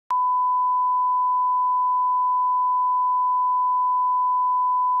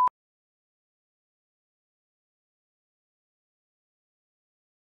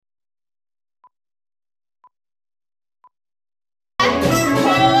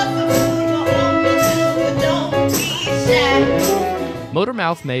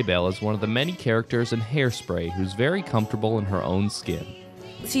Motormouth Maybelle is one of the many characters in Hairspray who's very comfortable in her own skin.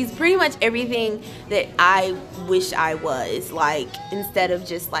 She's pretty much everything that I wish I was. Like, instead of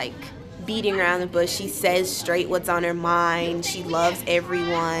just like beating around the bush, she says straight what's on her mind. She loves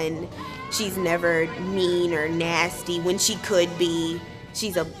everyone. She's never mean or nasty when she could be.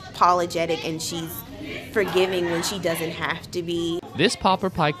 She's apologetic and she's forgiving when she doesn't have to be. This Popper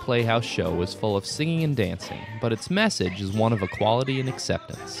Pike Playhouse show is full of singing and dancing, but its message is one of equality and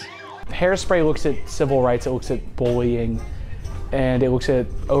acceptance. Hairspray looks at civil rights, it looks at bullying, and it looks at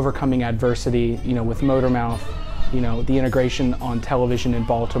overcoming adversity, with Motormouth, the integration on television in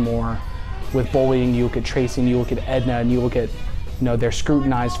Baltimore. With bullying, you look at Tracy and you look at Edna and you look at, they're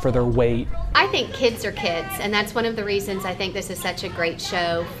scrutinized for their weight. I think kids are kids, and that's one of the reasons I think this is such a great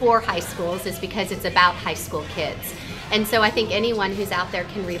show for high schools, is because it's about high school kids. And so I think anyone who's out there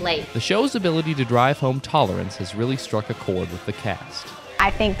can relate. The show's ability to drive home tolerance has really struck a chord with the cast. I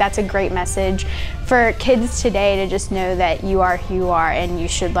think that's a great message for kids today, to just know that you are who you are and you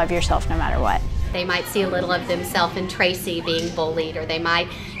should love yourself no matter what. They might see a little of themselves in Tracy being bullied, or they might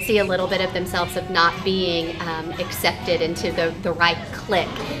see a little bit of themselves of not being accepted into the right clique.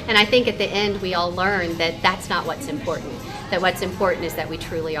 And I think at the end we all learn that that's not what's important, that what's important is that we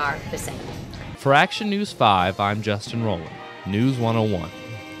truly are the same. For Action News 5, I'm Justin Rowland, News 101.